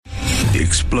The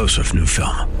explosive new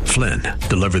film, Flynn,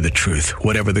 deliver the truth,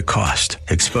 whatever the cost.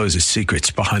 Exposes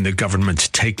secrets behind the government's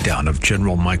takedown of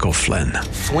General Michael Flynn.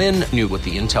 Flynn knew what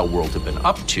the intel world had been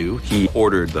up to. He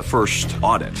ordered the first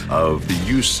audit of the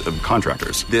use of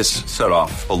contractors. This set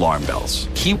off alarm bells.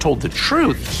 He told the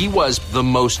truth. He was the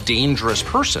most dangerous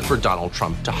person for Donald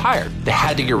Trump to hire. They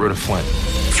had to get rid of Flynn.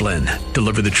 Flynn,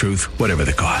 deliver the truth, whatever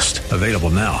the cost. Available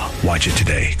now. Watch it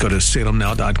today. Go to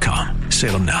salemnow.com.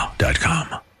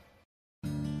 salemnow.com.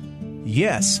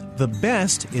 Yes, the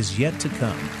best is yet to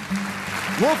come.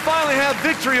 We'll finally have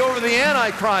victory over the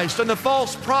Antichrist and the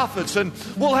false prophets, and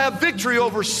we'll have victory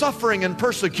over suffering and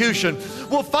persecution.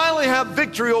 We'll finally have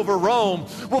victory over Rome.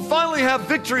 We'll finally have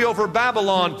victory over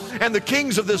Babylon and the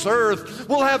kings of this earth.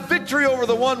 We'll have victory over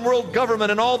the one world government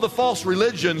and all the false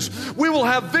religions. We will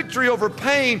have victory over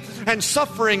pain and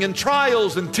suffering and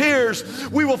trials and tears.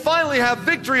 We will finally have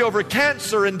victory over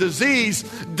cancer and disease,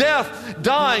 death,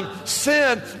 dying,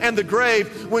 sin, and the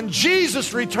grave. When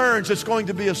Jesus returns, it's going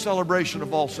to be a celebration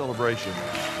of all celebrations.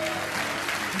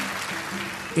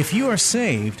 If you are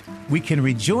saved, we can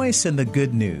rejoice in the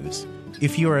good news.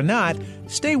 If you are not,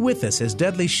 stay with us as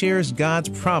Dudley shares God's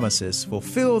promises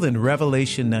fulfilled in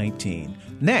Revelation 19.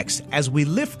 Next, as we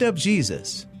lift up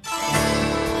Jesus.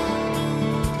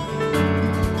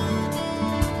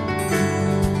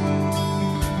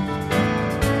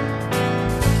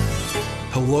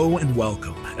 Hello and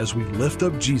welcome as we lift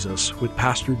up Jesus with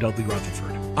Pastor Dudley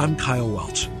Rutherford. I'm Kyle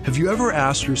Welch. Have you ever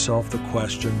asked yourself the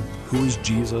question, who is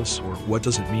Jesus, or what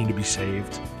does it mean to be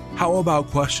saved? How about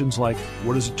questions like,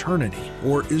 what is eternity?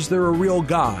 Or is there a real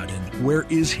God, and where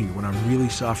is He when I'm really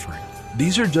suffering?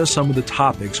 These are just some of the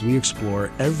topics we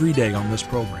explore every day on this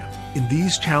program. In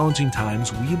these challenging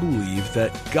times, we believe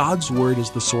that God's Word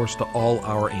is the source to all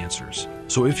our answers.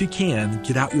 So if you can,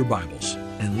 get out your Bibles,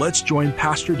 and let's join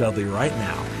Pastor Dudley right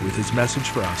now with his message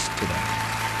for us today.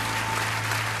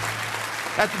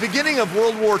 At the beginning of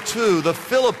World War II, the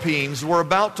Philippines were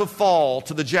about to fall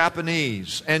to the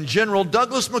Japanese, and General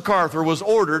Douglas MacArthur was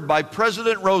ordered by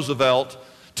President Roosevelt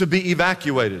to be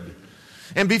evacuated.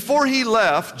 And before he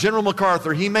left, General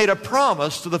MacArthur, he made a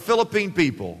promise to the Philippine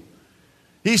people.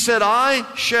 He said, I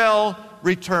shall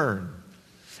return.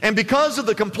 And because of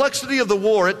the complexity of the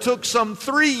war, it took some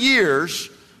 3 years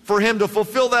for him to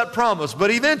fulfill that promise. But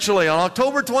eventually, on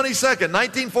October 22nd,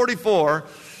 1944,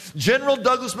 General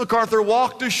Douglas MacArthur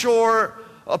walked ashore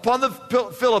upon the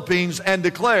Philippines and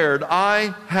declared,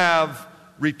 I have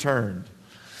returned.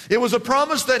 It was a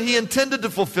promise that he intended to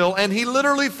fulfill, and he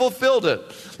literally fulfilled it.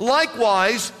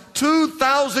 Likewise,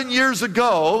 2,000 years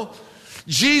ago,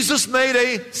 Jesus made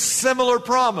a similar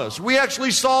promise. We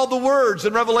actually saw the words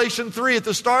in Revelation 3 at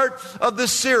the start of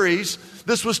this series.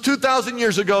 This was 2,000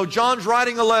 years ago. John's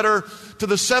writing a letter to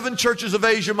the 7 churches of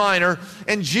Asia Minor,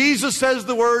 and Jesus says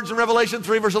the words in Revelation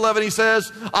 3 verse 11. He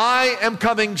says, I am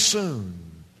coming soon.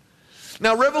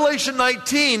 Now, Revelation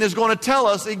 19 is going to tell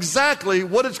us exactly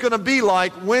what it's going to be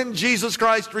like when Jesus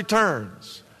Christ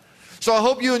returns. So I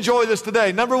hope you enjoy this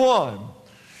today. Number one,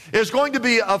 it's going to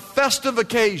be a festive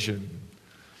occasion.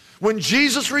 When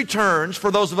Jesus returns,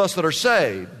 for those of us that are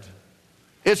saved,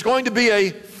 it's going to be a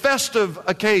festive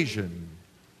occasion.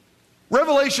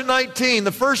 Revelation 19,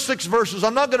 the first 6 verses,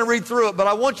 I'm not going to read through it, but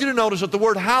I want you to notice that the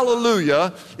word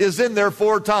hallelujah is in there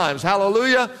 4 times.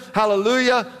 Hallelujah,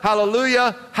 hallelujah,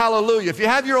 hallelujah, hallelujah. If you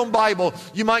have your own Bible,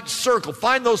 you might circle.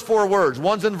 Find those 4 words.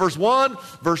 One's in verse 1,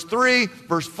 verse 3,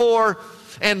 verse 4,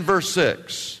 and verse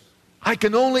 6. I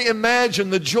can only imagine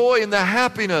the joy and the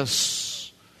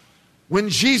happiness when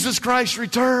Jesus Christ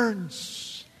returns.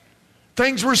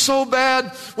 Things were so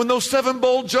bad when those 7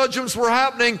 bold judgments were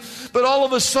happening, but all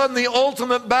of a sudden the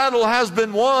ultimate battle has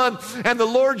been won, and the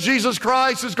Lord Jesus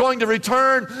Christ is going to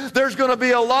return. There's going to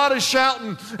be a lot of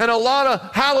shouting and a lot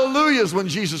of hallelujahs when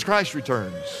Jesus Christ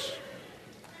returns.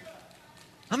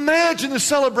 Imagine the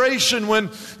celebration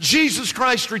when Jesus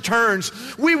Christ returns.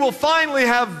 We will finally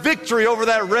have victory over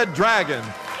that red dragon.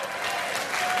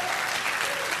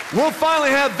 We'll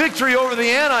finally have victory over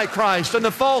the Antichrist and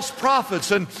the false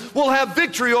prophets, and we'll have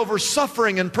victory over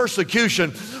suffering and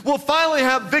persecution. We'll finally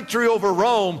have victory over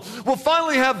Rome. We'll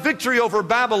finally have victory over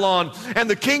Babylon and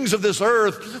the kings of this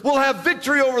earth. We'll have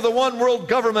victory over the one world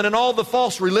government and all the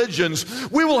false religions.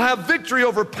 We will have victory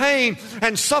over pain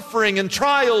and suffering and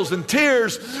trials and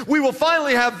tears. We will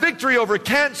finally have victory over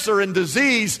cancer and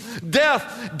disease,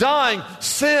 death, dying,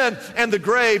 sin, and the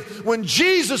grave. When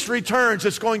Jesus returns,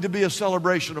 it's going to be a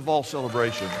celebration of all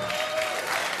celebrations.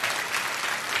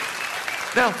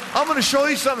 Now, I'm going to show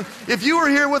you something. If you were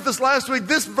here with us last week,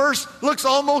 this verse looks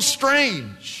almost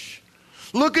strange.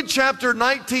 Look at chapter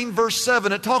 19, verse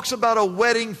 7. It talks about a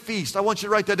wedding feast. I want you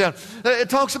to write that down. It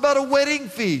talks about a wedding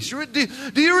feast.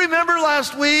 Do you remember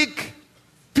last week?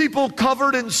 People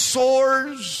covered in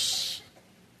sores,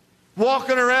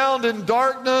 walking around in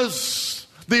darkness,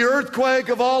 the earthquake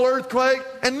of all earthquake.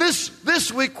 And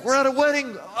this week we're at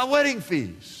a wedding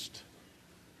feast.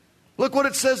 Look what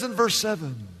it says in verse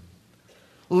 7.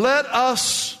 Let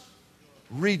us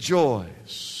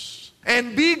rejoice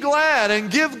and be glad and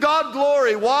give God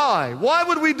glory. Why? Why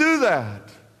would we do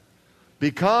that?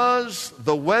 Because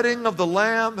the wedding of the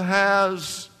Lamb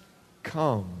has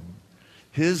come.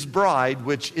 His bride,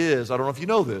 which is, I don't know if you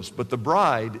know this, but the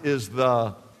bride is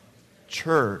the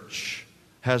church,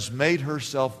 has made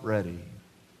herself ready.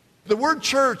 The word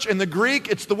church in the Greek,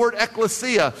 it's the word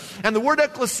ecclesia. And the word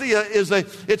ecclesia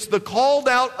it's the called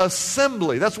out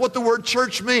assembly. That's what the word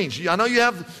church means. I know you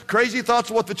have crazy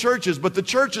thoughts of what the church is, but the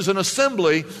church is an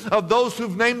assembly of those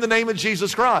who've named the name of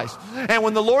Jesus Christ. And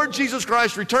when the Lord Jesus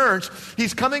Christ returns,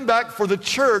 He's coming back for the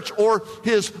church or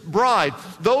His bride.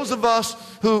 Those of us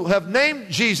who have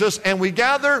named Jesus and we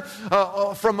gather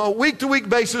from a week-to-week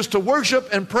basis to worship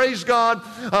and praise God.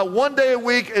 One day a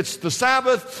week, it's the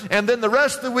Sabbath, and then the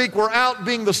rest of the week we're out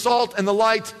being the salt and the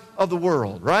light of the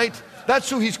world, right? That's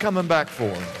who He's coming back for.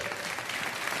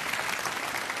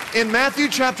 In Matthew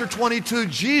chapter 22,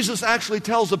 Jesus actually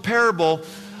tells a parable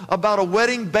about a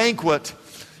wedding banquet.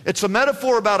 It's a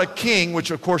metaphor about a king, which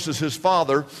of course is his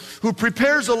father, who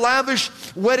prepares a lavish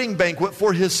wedding banquet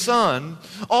for his son,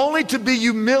 only to be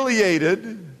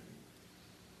humiliated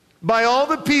by all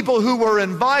the people who were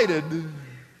invited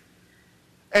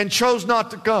and chose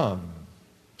not to come.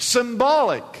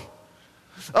 Symbolic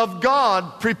of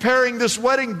God preparing this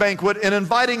wedding banquet and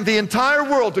inviting the entire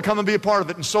world to come and be a part of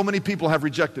it, and so many people have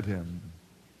rejected Him.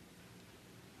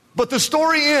 But the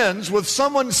story ends with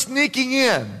someone sneaking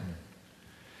in.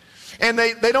 And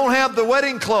they don't have the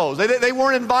wedding clothes. They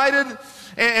weren't invited,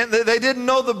 and they didn't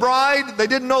know the bride. They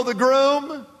didn't know the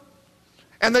groom.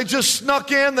 And they just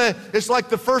snuck in. It's like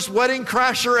the first wedding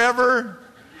crasher ever.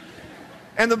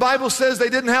 And the Bible says they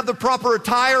didn't have the proper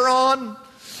attire on.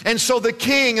 And so the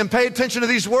king, and pay attention to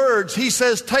these words, he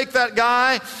says, take that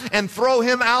guy and throw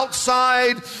him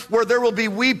outside where there will be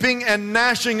weeping and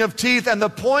gnashing of teeth. And the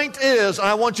point is, and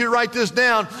I want you to write this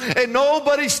down, ain't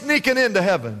nobody sneaking into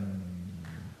heaven.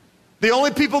 The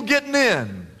only people getting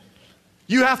in,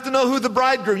 you have to know who the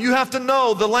bridegroom, you have to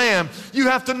know the Lamb, you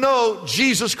have to know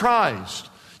Jesus Christ.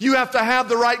 You have to have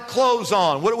the right clothes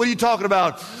on. What are you talking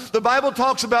about? The Bible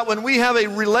talks about when we have a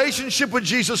relationship with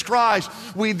Jesus Christ,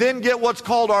 we then get what's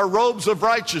called our robes of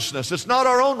righteousness. It's not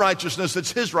our own righteousness,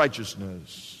 it's His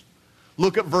righteousness.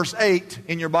 Look at verse 8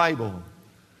 in your Bible.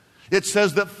 It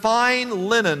says that fine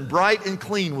linen, bright and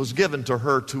clean, was given to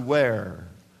her to wear.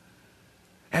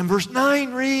 And verse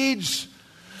 9 reads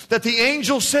that the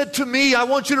angel said to me, I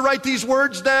want you to write these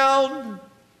words down.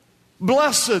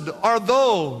 Blessed are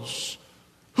those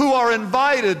who are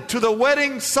invited to the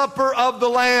wedding supper of the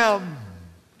Lamb.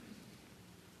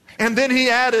 And then he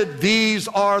added, these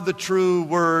are the true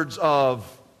words of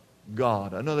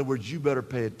God. In other words, you better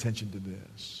pay attention to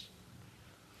this.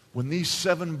 When these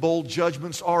 7 bold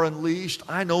judgments are unleashed,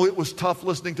 I know it was tough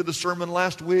listening to the sermon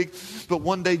last week, but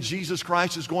one day Jesus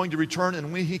Christ is going to return,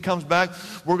 and when He comes back,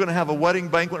 we're going to have a wedding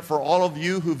banquet for all of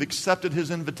you who've accepted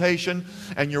His invitation,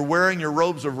 and you're wearing your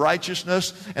robes of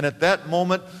righteousness, and at that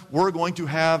moment, we're going to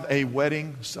have a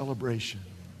wedding celebration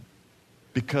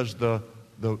because the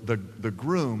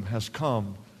groom has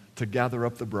come to gather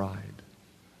up the bride.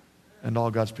 And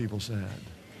all God's people said.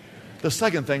 The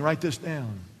second thing, write this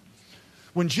down.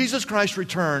 When Jesus Christ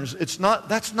returns,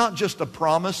 that's not just a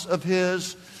promise of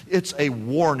His, it's a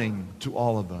warning to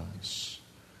all of us.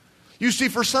 You see,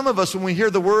 for some of us, when we hear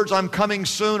the words, I'm coming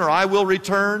soon or I will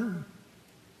return,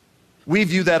 we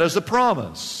view that as a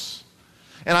promise.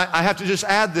 And I have to just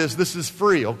add this is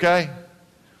free, okay?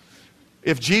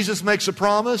 If Jesus makes a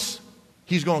promise,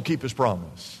 He's going to keep His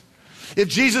promise. If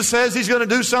Jesus says He's going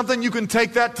to do something, you can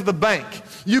take that to the bank.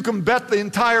 You can bet the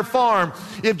entire farm.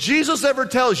 If Jesus ever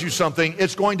tells you something,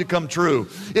 it's going to come true.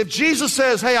 If Jesus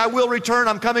says, hey, I will return,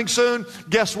 I'm coming soon,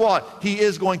 guess what? He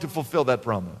is going to fulfill that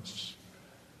promise.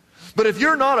 But if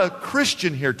you're not a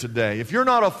Christian here today, if you're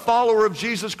not a follower of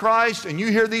Jesus Christ and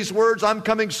you hear these words, I'm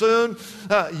coming soon,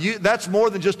 that's more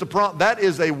than just a promise. That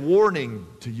is a warning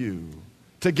to you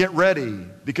to get ready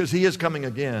because He is coming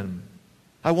again.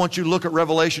 I want you to look at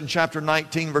Revelation chapter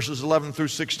 19, verses 11 through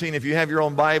 16. If you have your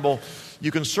own Bible, you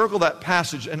can circle that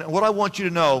passage. And what I want you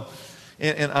to know,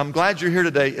 and I'm glad you're here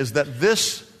today, is that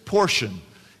this portion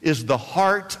is the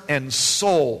heart and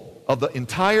soul of the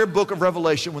entire book of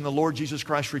Revelation when the Lord Jesus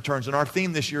Christ returns. And our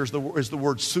theme this year is the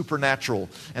word supernatural.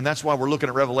 And that's why we're looking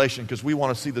at Revelation, because we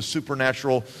want to see the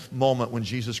supernatural moment when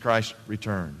Jesus Christ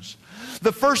returns.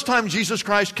 The first time Jesus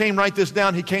Christ came, write this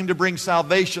down, He came to bring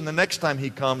salvation. The next time He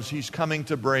comes, He's coming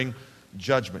to bring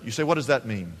judgment. You say, what does that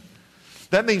mean?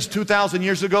 That means 2,000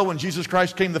 years ago when Jesus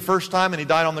Christ came the first time and He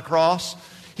died on the cross,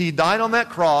 He died on that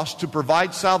cross to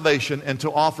provide salvation and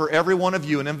to offer every one of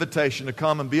you an invitation to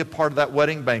come and be a part of that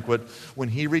wedding banquet when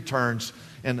He returns.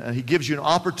 And He gives you an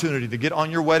opportunity to get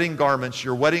on your wedding garments,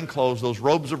 your wedding clothes, those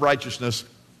robes of righteousness.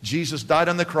 Jesus died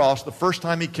on the cross. The first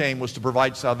time He came was to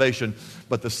provide salvation.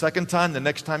 But the second time, the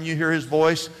next time you hear His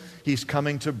voice, He's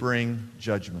coming to bring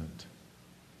judgment.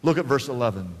 Look at verse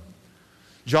 11.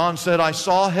 John said, I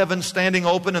saw heaven standing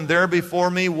open, and there before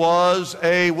me was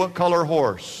a what color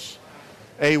horse?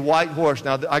 A white horse.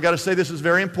 Now, I got to say this is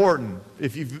very important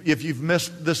if you've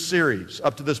missed this series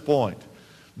up to this point.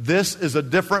 This is a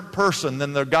different person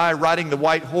than the guy riding the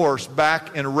white horse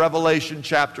back in Revelation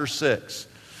chapter 6.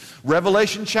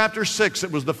 Revelation chapter 6,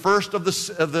 it was the first of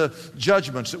the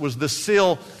judgments. It was the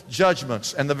seal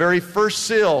judgments. And the very first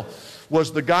seal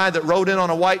was the guy that rode in on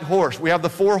a white horse. We have the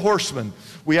 4 horsemen.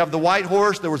 We have the white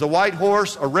horse. There was a white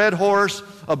horse, a red horse,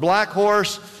 a black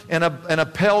horse, and a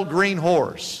pale green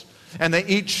horse. And they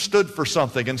each stood for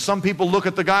something. And some people look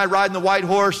at the guy riding the white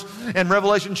horse in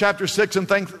Revelation chapter 6 and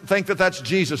think that that's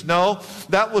Jesus. No,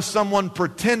 that was someone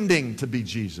pretending to be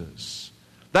Jesus.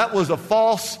 That was a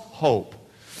false hope.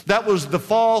 That was the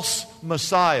false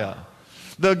Messiah.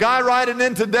 The guy riding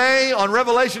in today on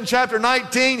Revelation chapter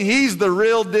 19, he's the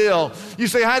real deal. You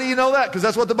say, how do you know that? Because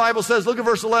that's what the Bible says. Look at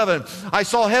verse 11. I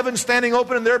saw heaven standing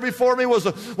open, and there before me was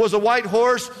a white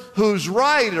horse whose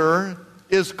rider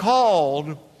is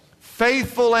called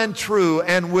Faithful and True,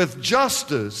 and with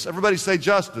justice, everybody say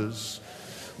justice,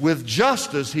 with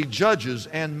justice He judges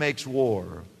and makes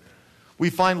war. We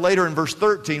find later in verse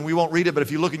 13, we won't read it, but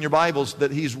if you look in your Bibles,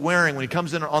 that He's wearing, when He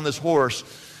comes in on this horse,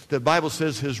 the Bible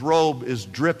says His robe is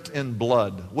dripped in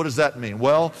blood. What does that mean?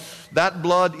 Well, that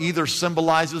blood either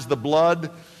symbolizes the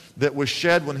blood that was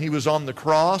shed when He was on the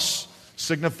cross,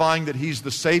 signifying that He's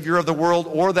the Savior of the world,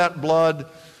 or that blood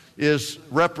is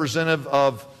representative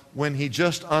of when He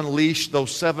just unleashed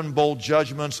those 7 bowl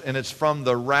judgments, and it's from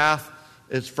the wrath.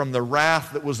 It's from the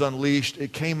wrath that was unleashed.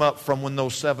 It came up from when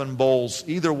those 7 bowls.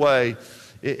 Either way,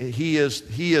 He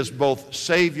is both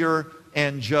Savior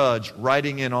and Judge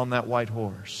riding in on that white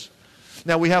horse.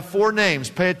 Now we have 4 names.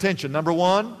 Pay attention. Number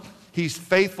 1, He's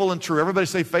faithful and true. Everybody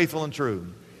say faithful and true.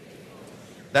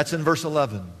 That's in verse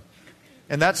 11.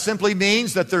 And that simply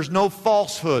means that there's no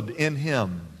falsehood in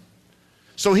Him.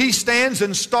 So He stands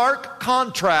in stark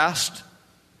contrast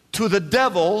to the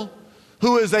devil,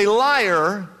 who is a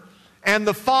liar and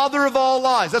the father of all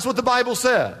lies. That's what the Bible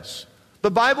says.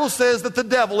 The Bible says that the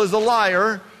devil is a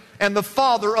liar and the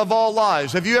father of all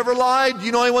lies. Have you ever lied? Do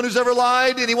you know anyone who's ever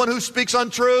lied? Anyone who speaks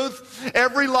untruth?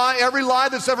 Every lie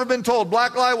that's ever been told.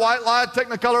 Black lie, white lie,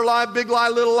 technicolor lie, big lie,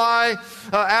 little lie,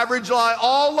 average lie.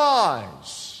 All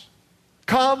lies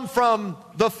come from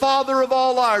the father of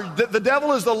all liars. The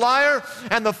devil is the liar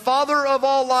and the father of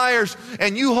all liars.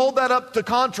 And you hold that up to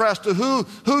contrast to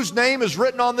whose name is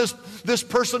written on this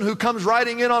person who comes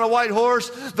riding in on a white horse.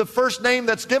 The first name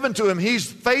that's given to him,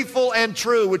 He's faithful and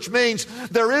true, which means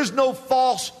there is no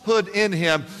falsehood in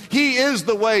Him. He is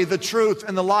the way, the truth,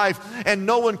 and the life, and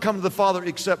no one comes to the Father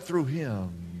except through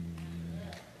Him.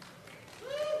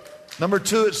 Number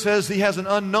 2, it says He has an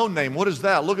unknown name. What is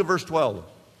that? Look at verse 12.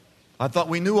 I thought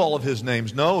we knew all of His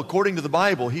names. No, according to the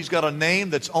Bible, He's got a name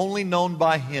that's only known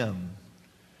by Him.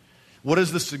 What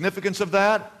is the significance of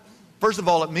that? First of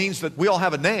all, it means that we all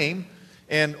have a name,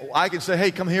 and I can say, hey,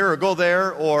 come here or go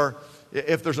there, or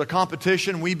if there's a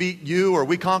competition, we beat you or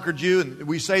we conquered you, and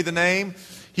we say the name.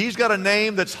 He's got a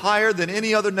name that's higher than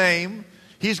any other name.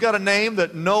 He's got a name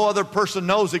that no other person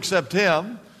knows except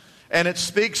Him, and it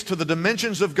speaks to the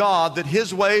dimensions of God that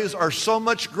His ways are so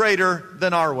much greater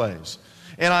than our ways.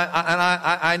 And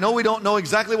I know we don't know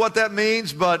exactly what that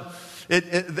means, but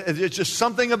it's just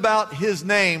something about His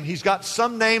name. He's got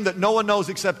some name that no one knows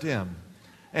except Him.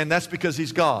 And that's because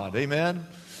He's God. Amen?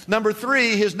 Number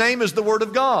 3, His name is the Word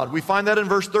of God. We find that in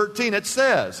verse 13. It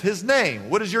says, His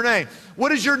name. What is your name?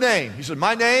 What is your name? He said,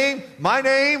 my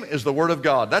name is the Word of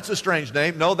God. That's a strange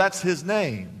name. No, that's His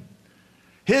name.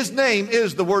 His name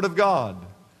is the Word of God.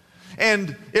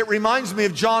 And it reminds me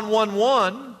of John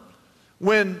 1:1.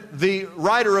 When the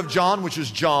writer of John, which is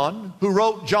John, who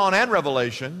wrote John and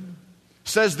Revelation,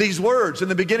 says these words, in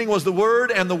the beginning was the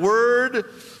Word, and the Word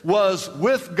was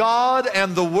with God,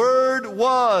 and the Word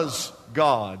was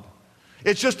God.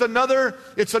 It's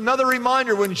another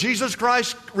reminder when Jesus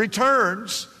Christ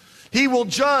returns, He will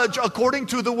judge according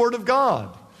to the Word of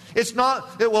God. It's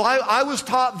not, well, I was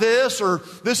taught this, or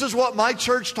this is what my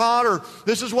church taught, or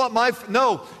this is what my...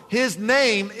 No, His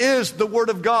name is the Word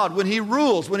of God. When He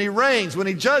rules, when He reigns, when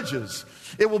He judges,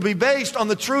 it will be based on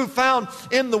the truth found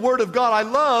in the Word of God. I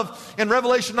love in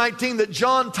Revelation 19 that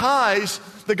John ties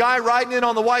the guy riding in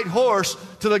on the white horse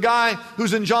to the guy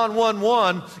who's in John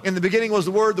 1:1. In the beginning was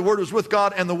the Word was with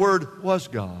God, and the Word was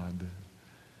God.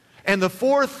 And the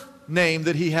fourth name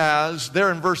that He has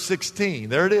there in verse 16,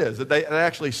 there it is.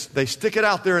 They stick it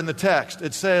out there in the text.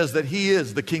 It says that He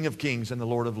is the King of Kings and the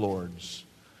Lord of Lords,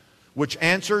 which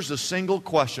answers a single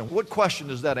question. What question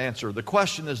does that answer? The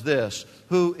question is this: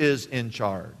 who is in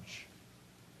charge?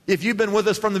 If you've been with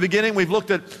us from the beginning, we've looked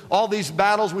at all these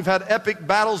battles. We've had epic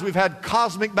battles. We've had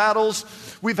cosmic battles.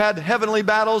 We've had heavenly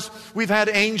battles. We've had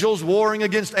angels warring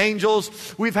against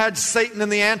angels. We've had Satan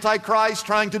and the Antichrist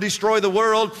trying to destroy the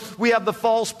world. We have the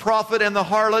false prophet and the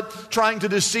harlot trying to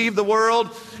deceive the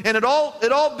world. And it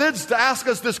all bids to ask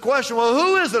us this question: well,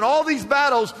 who is it? All these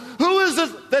battles, who is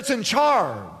it that's in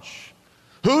charge?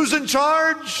 Who's in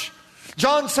charge?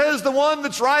 John says the one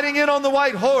that's riding in on the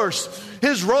white horse.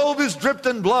 His robe is dripped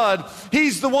in blood.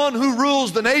 He's the one who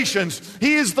rules the nations.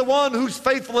 He is the one who's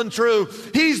faithful and true.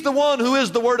 He's the one who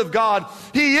is the Word of God.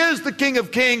 He is the King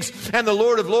of Kings and the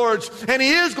Lord of Lords. And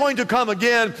He is going to come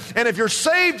again. And if you're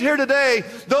saved here today,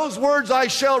 those words, "I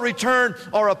shall return,"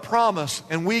 are a promise.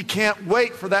 And we can't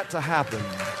wait for that to happen.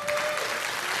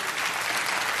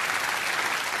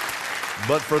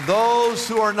 But for those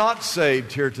who are not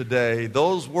saved here today,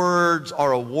 those words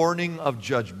are a warning of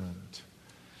judgment.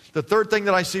 The third thing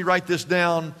that I see, write this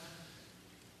down: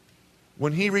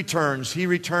 when He returns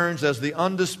as the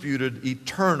undisputed,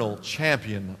 eternal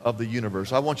champion of the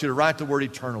universe. I want you to write the word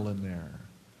eternal in there.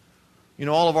 You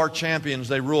know, all of our champions,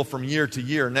 they rule from year to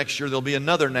year. Next year there'll be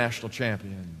another national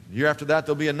champion. The year after that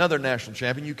there'll be another national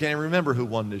champion. You can't even remember who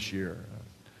won this year.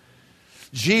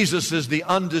 Jesus is the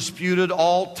undisputed,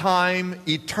 all-time,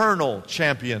 eternal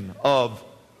champion of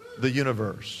the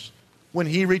universe. When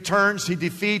He returns, He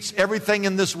defeats everything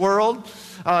in this world.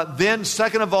 Then,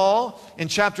 second of all, in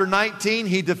chapter 19,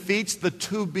 He defeats the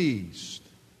two beasts.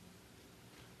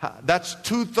 That's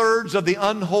 2/3 of the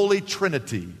unholy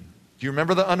trinity. Do you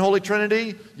remember the unholy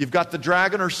trinity? You've got the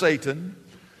dragon, or Satan,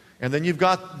 and then you've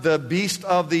got the beast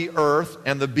of the earth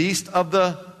and the beast of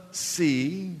the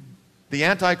sea, the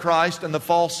Antichrist and the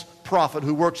false prophet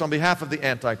who works on behalf of the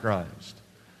Antichrist.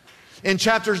 In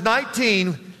chapters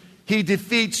 19, He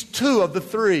defeats 2 of the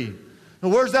 3. Now,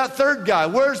 where's that third guy?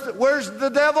 Where's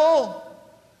the devil?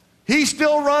 He's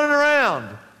still running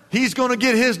around. He's going to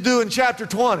get his due in chapter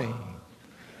 20.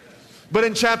 But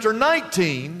in chapter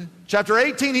 19, chapter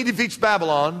 18, He defeats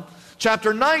Babylon.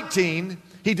 Chapter 19,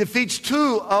 He defeats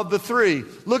 2 of the 3.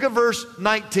 Look at verse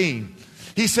 19.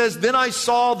 He says, "Then I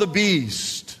saw the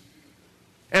beast,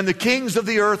 and the kings of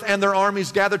the earth and their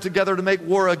armies gathered together to make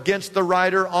war against the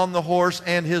rider on the horse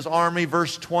and his army."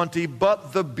 Verse 20,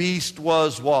 "But the beast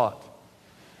was" what?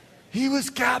 He was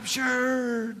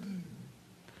captured.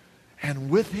 And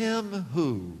with him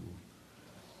who?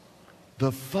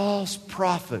 The false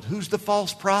prophet. Who's the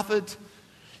false prophet?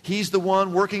 He's the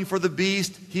one working for the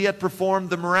beast. He had performed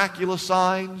the miraculous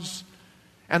signs.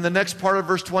 And the next part of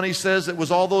verse 20 says it was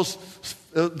all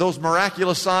those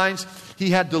miraculous signs. He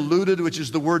had deluded, which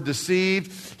is the word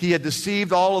deceived. He had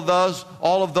deceived all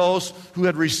of those who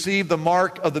had received the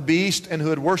mark of the beast and who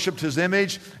had worshipped his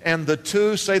image. And the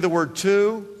 2, say the word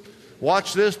 2.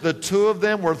 Watch this. The 2 of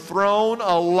them were thrown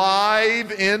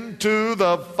alive into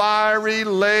the fiery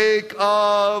lake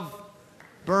of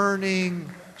burning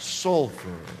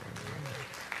sulfur.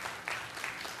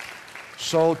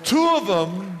 So 2 of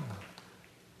them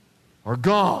are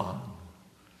gone.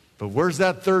 But where's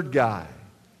that third guy?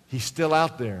 He's still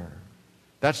out there.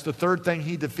 That's the third thing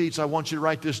He defeats. I want you to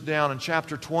write this down. In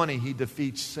chapter 20, He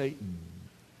defeats Satan.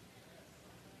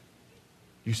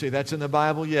 You say, that's in the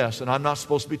Bible? Yes. And I'm not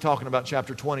supposed to be talking about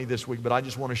chapter 20 this week, but I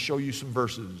just want to show you some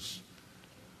verses.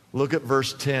 Look at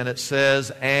verse 10. It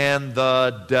says, "And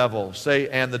the devil." Say,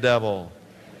 "And the devil."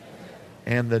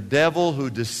 "And the devil who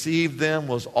deceived them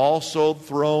was also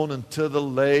thrown into the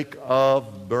lake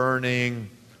of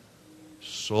burning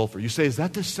sulfur." You say, is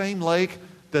that the same lake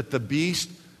that the beast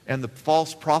and the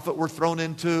false prophet were thrown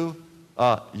into?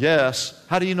 Yes.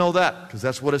 How do you know that? Because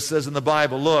that's what it says in the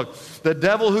Bible. Look, "The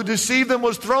devil who deceived them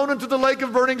was thrown into the lake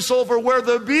of burning sulfur, where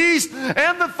the beast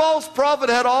and the false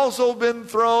prophet had also been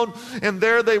thrown. And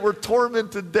there they were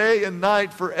tormented day and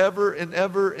night forever and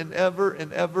ever and ever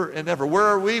and ever and ever." Where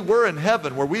are we? We're in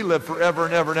heaven, where we live forever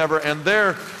and ever and ever. And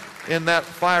there in that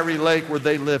fiery lake where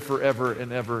they live forever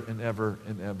and ever and ever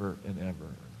and ever and ever.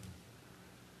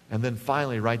 And then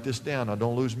finally, write this down. Now,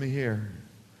 don't lose me here.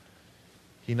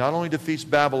 He not only defeats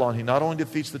Babylon, he not only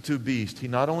defeats the two beasts, he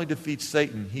not only defeats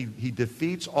Satan, he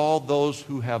defeats all those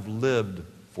who have lived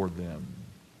for them.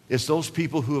 It's those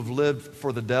people who have lived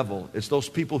for the devil. It's those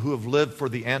people who have lived for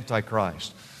the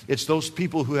Antichrist. It's those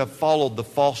people who have followed the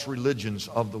false religions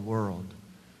of the world.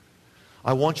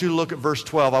 I want you to look at verse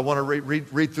 12. I want to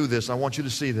read through this. I want you to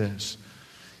see this.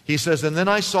 He says, and then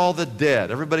I saw the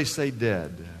dead. Everybody say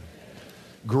dead.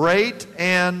 Great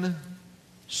and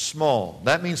small.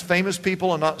 That means famous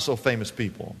people and not so famous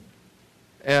people.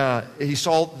 He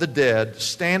saw the dead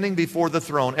standing before the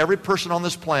throne. Every person on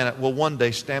this planet will one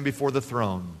day stand before the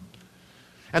throne.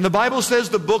 And the Bible says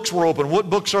the books were open. What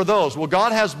books are those? Well,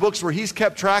 God has books where He's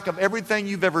kept track of everything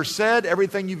you've ever said,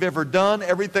 everything you've ever done,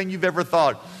 everything you've ever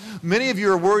thought. Many of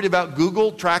you are worried about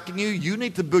Google tracking you. You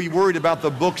need to be worried about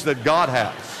the books that God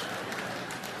has.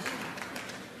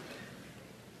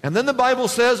 And then the Bible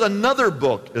says another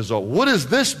book is open. What is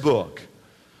this book?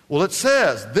 Well, it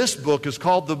says this book is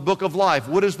called the Book of Life.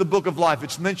 What is the Book of Life?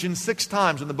 It's mentioned 6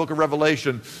 times in the book of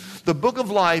Revelation. The Book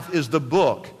of Life is the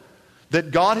book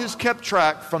that God has kept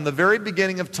track from the very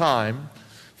beginning of time,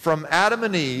 from Adam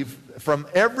and Eve, from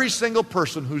every single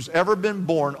person who's ever been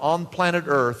born on planet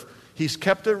Earth. He's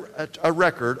kept a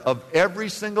record of every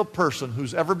single person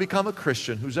who's ever become a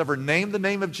Christian, who's ever named the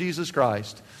name of Jesus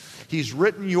Christ. He's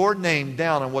written your name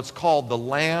down in what's called the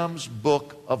Lamb's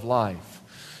Book of Life.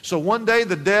 So one day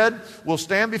the dead will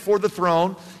stand before the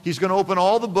throne. He's going to open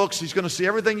all the books. He's going to see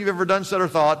everything you've ever done, said, or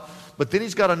thought. But then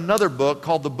He's got another book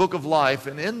called the Book of Life.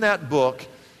 And in that book,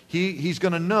 He's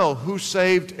going to know who's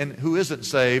saved and who isn't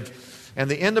saved. And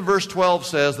the end of verse 12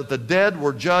 says that the dead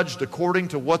were judged according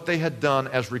to what they had done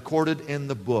as recorded in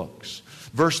the books.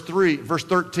 Verse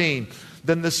 13,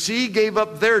 then the sea gave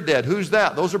up their dead. Who's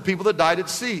that? Those are people that died at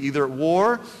sea, either at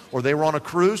war or they were on a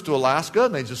cruise to Alaska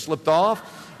and they just slipped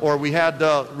off. Or we had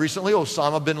recently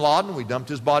Osama bin Laden. We dumped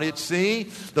his body at sea.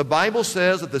 The Bible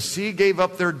says that the sea gave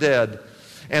up their dead.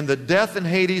 And the death and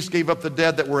Hades gave up the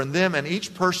dead that were in them. And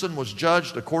each person was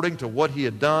judged according to what he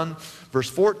had done. Verse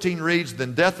 14 reads,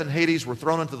 then death and Hades were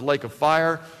thrown into the lake of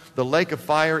fire. The lake of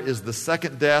fire is the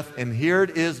second death. And here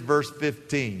it is, verse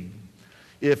 15.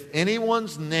 If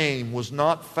anyone's name was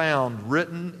not found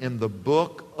written in the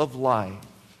book of life,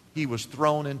 he was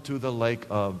thrown into the lake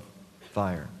of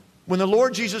fire. When the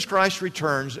Lord Jesus Christ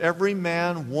returns, every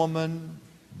man, woman,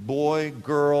 boy,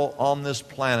 girl on this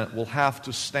planet will have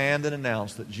to stand and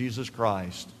announce that Jesus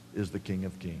Christ is the King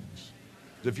of Kings.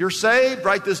 If you're saved,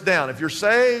 write this down. If you're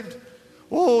saved,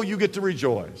 oh, you get to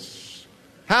rejoice.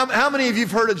 How many of you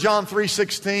have heard of John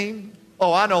 3:16?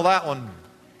 Oh, I know that one.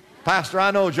 Pastor, I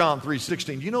know John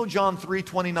 3:16. Do you know John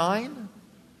 3:29?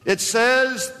 It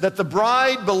says that the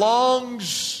bride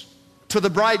belongs to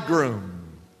the bridegroom.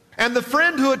 And the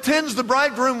friend who attends the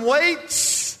bridegroom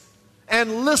waits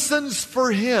and listens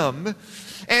for him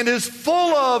and is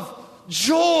full of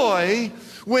joy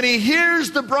when he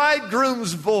hears the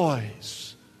bridegroom's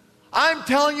voice. I'm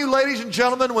telling you, ladies and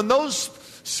gentlemen, when those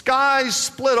skies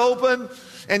split open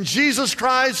and Jesus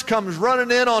Christ comes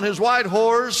running in on His white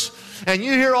horse, and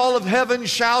you hear all of heaven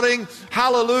shouting,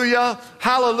 hallelujah,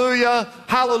 hallelujah,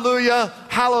 hallelujah,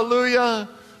 hallelujah.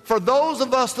 For those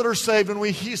of us that are saved, when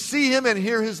we see Him and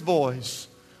hear His voice,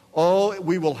 oh,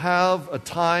 we will have a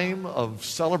time of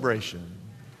celebration.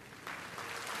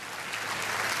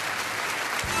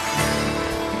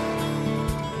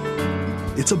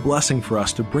 It's a blessing for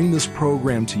us to bring this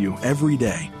program to you every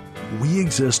day. We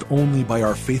exist only by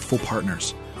our faithful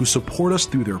partners who support us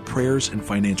through their prayers and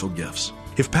financial gifts.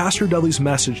 If Pastor Dudley's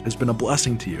message has been a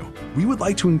blessing to you, we would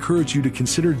like to encourage you to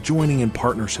consider joining in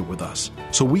partnership with us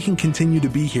so we can continue to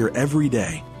be here every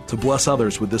day to bless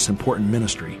others with this important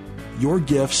ministry. Your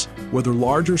gifts, whether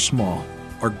large or small,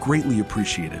 are greatly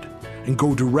appreciated and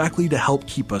go directly to help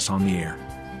keep us on the air.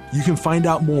 You can find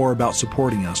out more about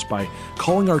supporting us by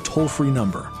calling our toll-free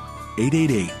number,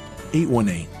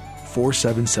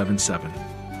 888-818-4777.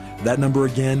 That number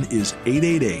again is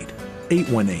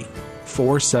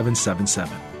 888-818-4777.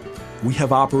 We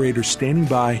have operators standing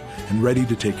by and ready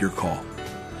to take your call.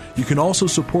 You can also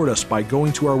support us by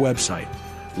going to our website,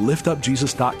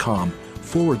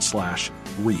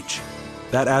 liftupjesus.com/reach.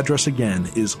 That address again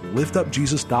is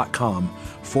liftupjesus.com/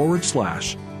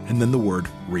 and then the word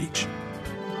reach.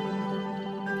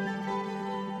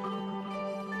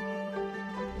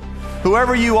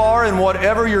 Whoever you are and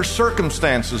whatever your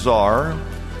circumstances are,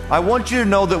 I want you to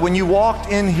know that when you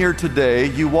walked in here today,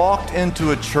 you walked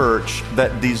into a church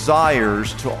that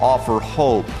desires to offer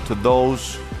hope to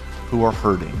those who are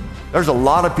hurting. There's a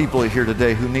lot of people here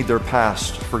today who need their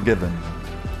past forgiven.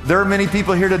 There are many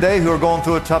people here today who are going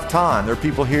through a tough time. There are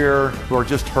people here who are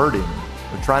just hurting.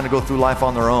 They're trying to go through life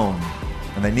on their own,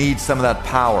 and they need some of that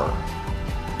power,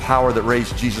 the power that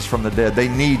raised Jesus from the dead. They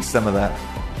need some of that.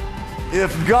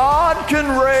 If God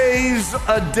can raise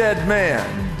a dead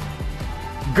man,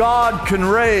 God can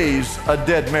raise a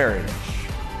dead marriage.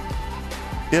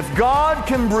 If God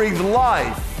can breathe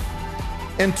life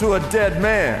into a dead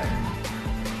man,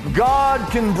 God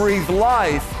can breathe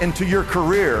life into your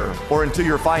career or into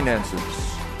your finances.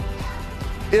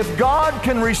 If God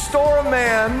can restore a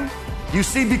man, you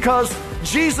see, because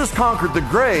Jesus conquered the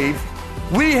grave,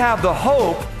 we have the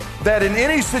hope that in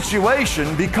any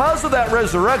situation, because of that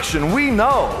resurrection, we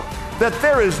know that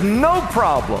there is no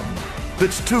problem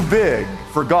that's too big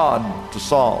for God to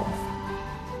solve.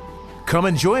 Come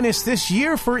and join us this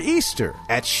year for Easter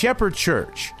at Shepherd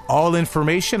Church. All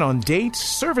information on dates,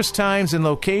 service times, and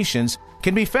locations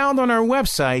can be found on our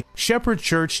website,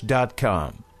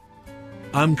 shepherdchurch.com.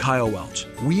 I'm Kyle Welch.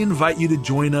 We invite you to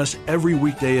join us every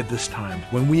weekday at this time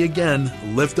when we again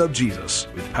lift up Jesus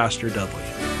with Pastor Dudley.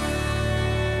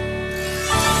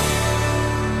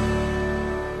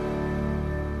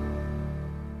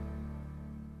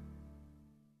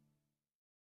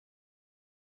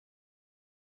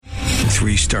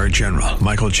 Three-star General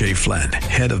Michael J. Flynn,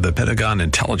 head of the Pentagon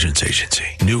Intelligence Agency,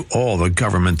 knew all the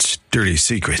government's dirty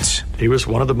secrets. He was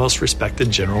one of the most respected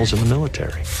generals in the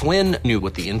military. Flynn knew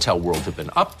what the intel world had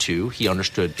been up to. He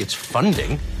understood its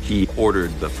funding. He ordered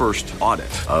the first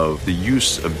audit of the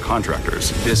use of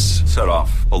contractors. This set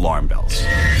off alarm bells.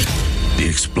 The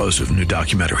explosive new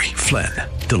documentary, Flynn,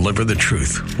 Deliver the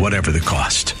Truth, Whatever the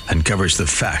Cost, uncovers the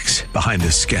facts behind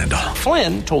this scandal.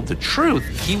 Flynn told the truth.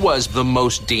 He was the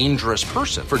most dangerous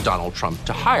person for Donald Trump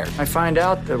to hire. I find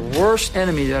out the worst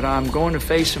enemy that I'm going to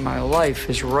face in my life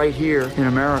is right here in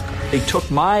America. They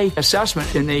took my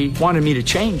assessment and they wanted me to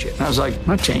change it. And I was like, I'm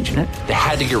not changing it. They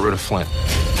had to get rid of Flynn.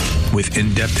 With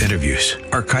in-depth interviews,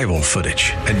 archival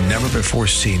footage, and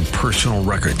never-before-seen personal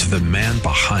records of the man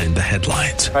behind the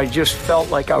headlines. I just felt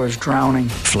like I was drowning.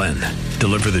 Flynn,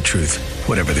 Deliver the Truth,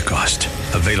 Whatever the Cost.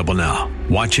 Available now.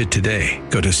 Watch it today.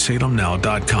 Go to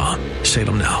salemnow.com.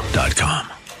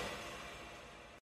 salemnow.com.